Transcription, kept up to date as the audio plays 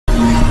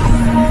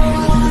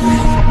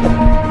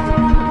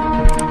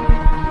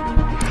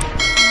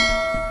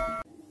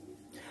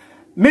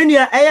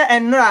Menia eye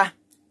enra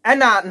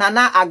ena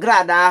nana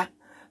agrada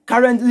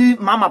currently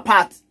mama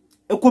part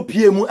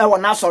ekopie mu e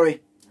wona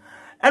sorry.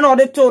 And all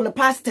the told the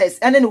pastors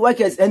and the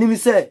workers enemy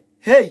say,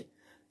 hey,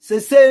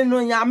 say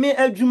no yame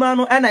adwuma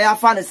no and I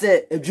fan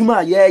say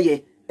adwuma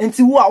ye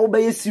enti wo a wo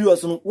be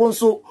serious no won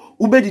so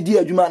wo be didi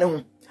adwuma ne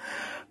ho.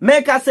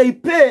 Make us say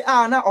pay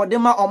na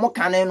odema omo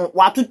kane no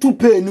watoto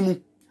pay ni mu.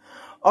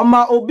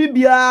 Oma obi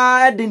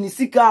bia de ni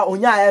sika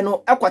onyae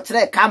no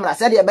ekwokyere camera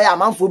se de be ya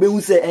manfo be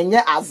hu se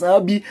enye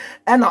azan bi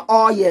e na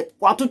oye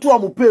watoto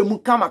omo pay mu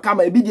kama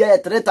ebi de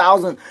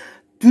 3000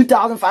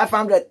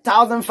 2500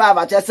 1500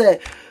 a che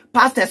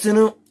pastors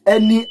no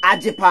any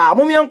ajepa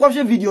mo me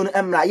nkwohwe video no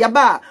emra ya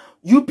ba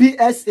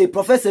UPSA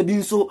professor bi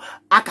nso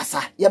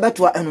akasa ya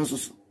beto eno nso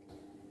so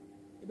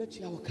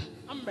ebetua woka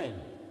amen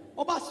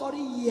oba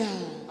sorry ya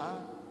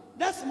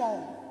that's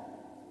small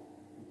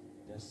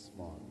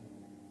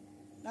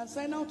na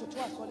say now to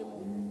sorry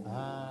mo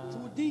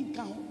to din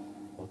kan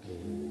okay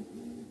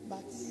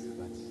but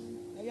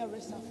I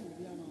rest for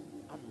you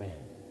now amen.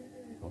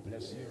 God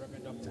bless you,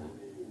 Reverend Doctor.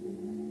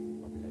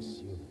 God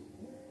bless you.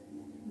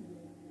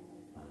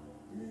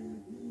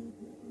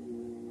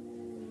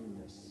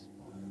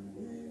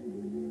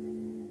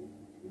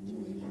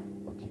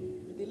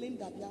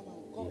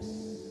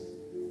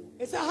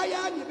 It's a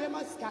higher than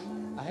maska.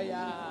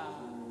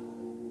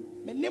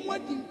 Many more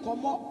didn't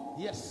come up.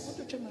 Yes.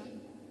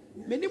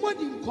 Many more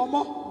didn't come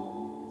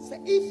up. Say,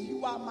 if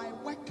you are my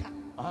worker,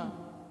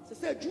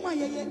 say, Juma,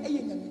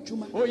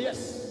 Juma. Oh,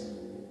 yes.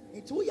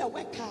 It's who your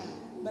worker,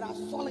 but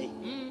I'm sorry.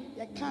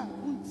 You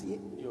can't see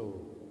it.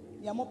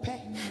 You're more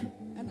pay,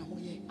 and I'm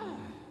here.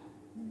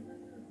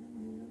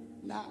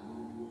 Now,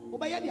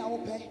 obey the hour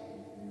pay.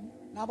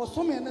 Now, was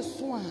so many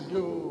swan.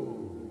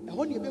 I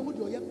want you to be with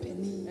your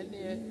penny.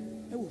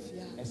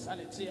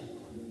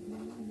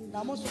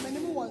 Now, most of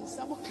them want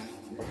some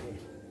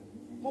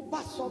more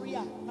bad sorry.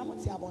 I'm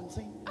not saying about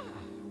saying.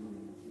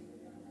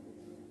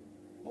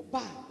 More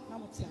bad, I'm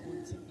not saying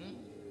about saying.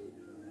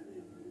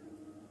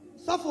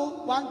 Suffer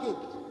one gig.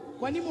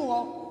 When you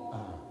move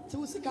to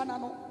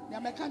Sikanano,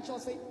 Yamakan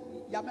say,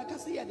 Yamaka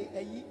say, a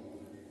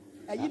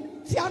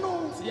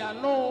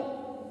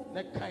Tiano,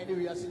 that kind of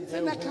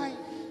that kind.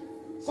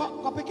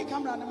 Go pick a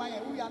camera on my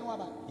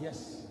yes.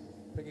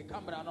 Pick a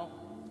camera no.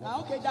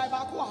 Okay, die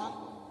back.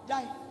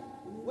 Die.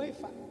 Wait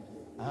for.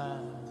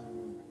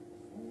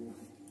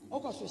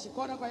 Okay, so she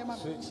corner by my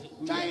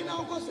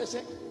China,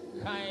 okay,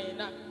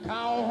 China,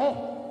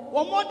 cow.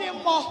 One more than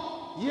more.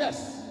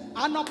 Yes.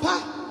 Anopa,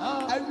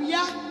 a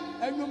ria,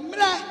 and you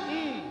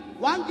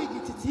one gig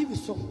it TV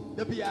so.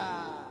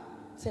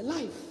 It's a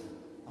life.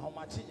 How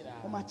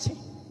much?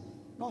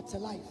 Not a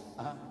life.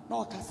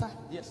 No casa.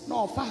 Yes.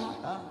 No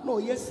faha. No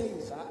yes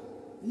saying.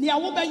 Nia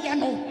wo be ya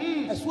no.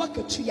 As work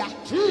a tria.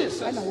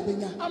 Jesus.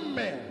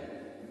 Amen.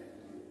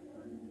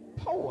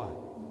 Power.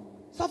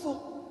 Suffer.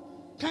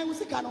 Can we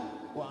see canon?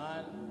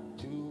 1,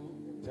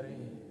 2, 3,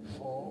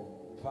 4,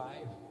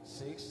 5,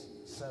 6,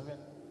 7,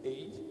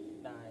 8,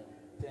 9,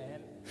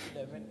 10,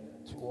 11,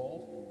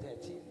 12,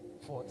 13,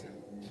 14,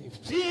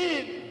 15.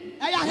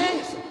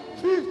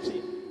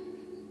 15.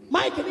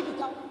 Mike, can you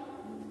count?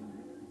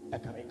 I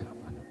can't count.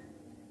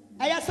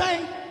 I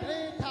say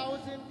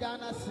 3,000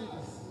 Ghana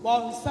cedis.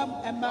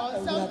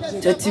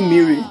 30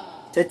 Miri.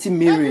 30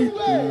 Miri.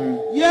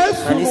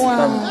 Yes,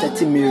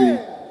 30 Miri.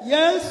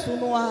 Yes,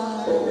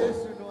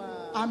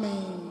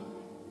 amen.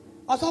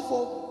 Osofo.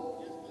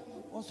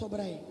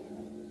 Osobrai.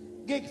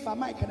 Gig for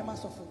Mike and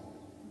Masofo.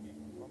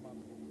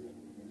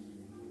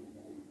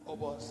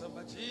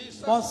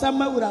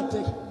 Bonsam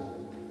urate.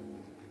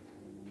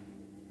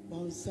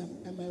 Bonsam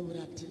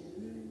urate.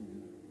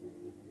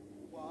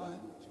 1,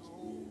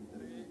 2,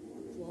 3,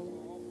 4,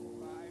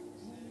 5,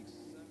 6,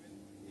 7,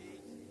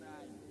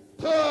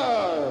 8,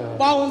 9.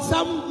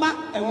 Bonsam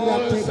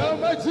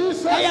urate.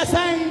 Jesus. I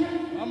saying.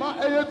 Mama,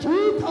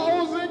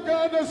 2,000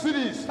 Ghana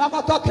cedis.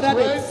 Fakoto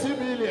credit. 20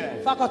 million.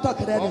 Fakoto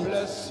credit. God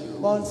bless you.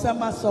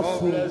 Bonsama sofu.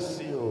 God bless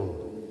you.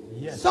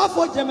 Yes.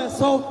 Sofo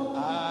jemeso.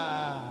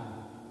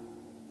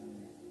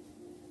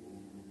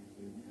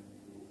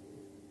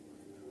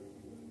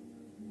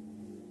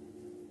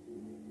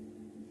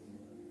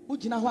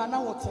 Ujina ho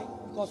ana wote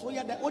because we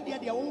the odi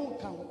de won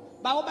kan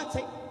ba wo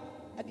bete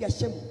e de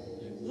ahyem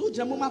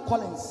ujina mu ma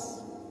Collins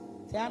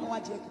te anu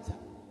waje kita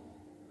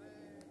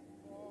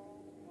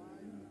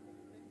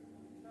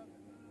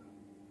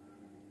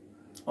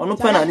onu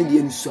pa na ne de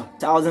enso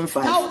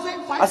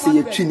 1500 ase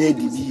ye twi na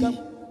edidi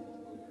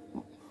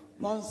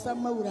monsa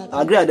mawura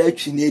agree da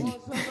twi na edi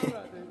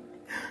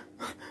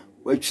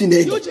wa twi na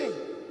edi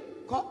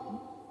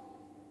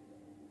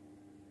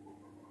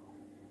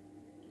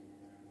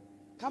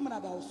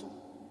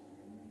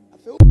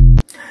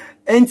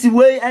enti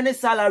wey any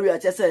salary a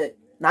chese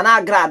na na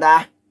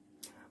agrada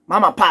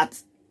mama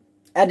part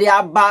e dey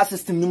aba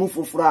system ni mu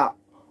foforo a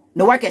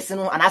the workers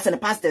no and as the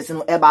pastors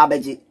no e ba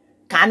abeje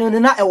kan no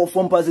na e wo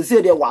fom pass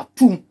say dey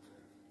watum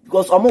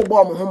because omo bo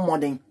omo ho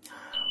modern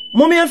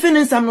momi enfin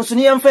nsam no so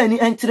ne enfan ni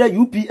entere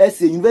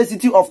UPSA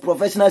University of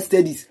Professional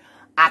Studies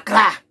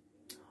Accra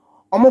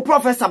omo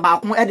professor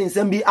baako e de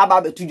nsem bi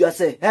aba betudwa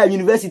say hey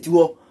university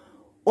wo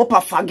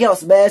opa fa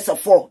girls be se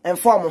 4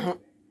 inform ho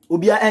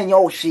obia enye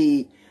wo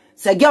hwe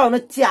se girl no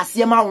ti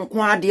ase ma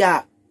wonko ade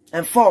a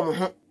inform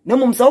ho na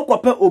mum se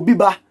wokope obi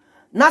ba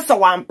na se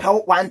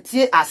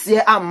wante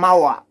ase amma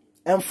wa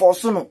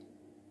enforce no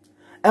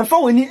enfa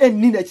weni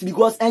enni na chi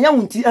because enya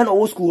wunti e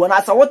no school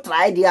na se wo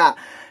try there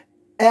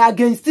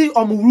against the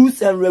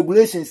rules and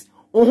regulations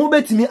ohu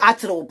betimi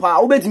akyere wo pa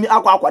obetimi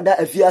akwada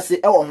afiase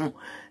e wo ho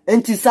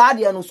enti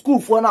saade no school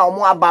fo na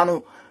omo aba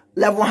no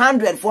level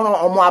 100 fo na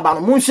omo aba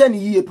no munhwe ni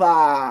yie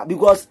pa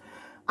because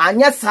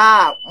anya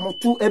saa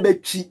mutu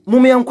ebetwi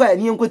mumenkwa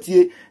ani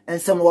enkotie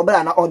ensem wo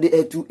bra na ode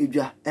etu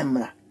edwa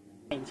emra.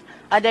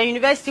 At the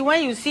university,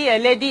 when you see a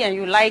lady and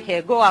you like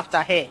her, go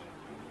after her.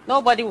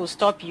 Nobody will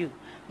stop you.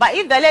 But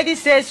if the lady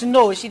says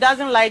no, she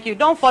doesn't like you,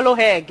 don't follow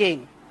her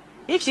again.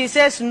 If she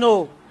says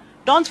no,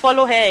 don't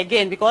follow her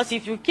again, because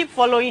if you keep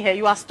following her,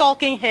 you are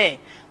stalking her.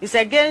 It's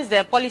against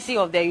the policy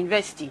of the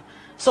university.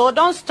 So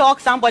don't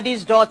stalk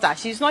somebody's daughter.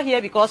 She's not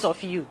here because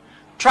of you.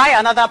 Try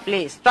another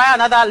place. Try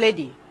another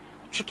lady.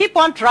 Keep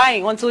on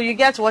trying until you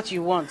get what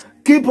you want.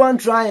 Keep on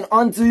trying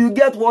until you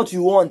get what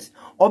you want.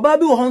 Oba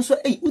bi wo honso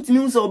utimi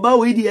unse oba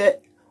we de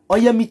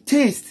oya mi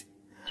taste.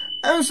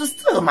 Enso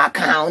still my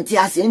count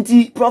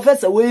asenti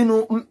professor we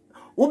no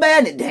wo be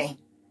ya ne den.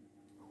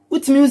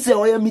 Utimi unse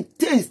oya mi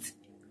taste.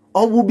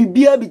 Owo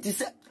bibia bi ti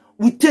se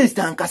we taste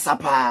ankasa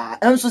pa.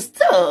 Enso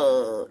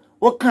still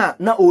wo kan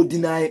na o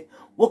deny.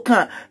 Wo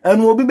kan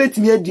enu obi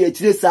betimi adi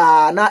akire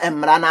sa na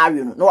emra na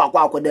awe no na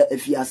wakwa akoda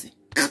afiase.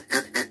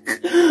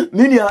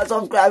 Mini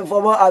subscribe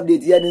for more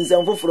updates here in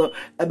some foforo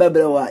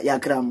ebebrewa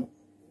yakramu.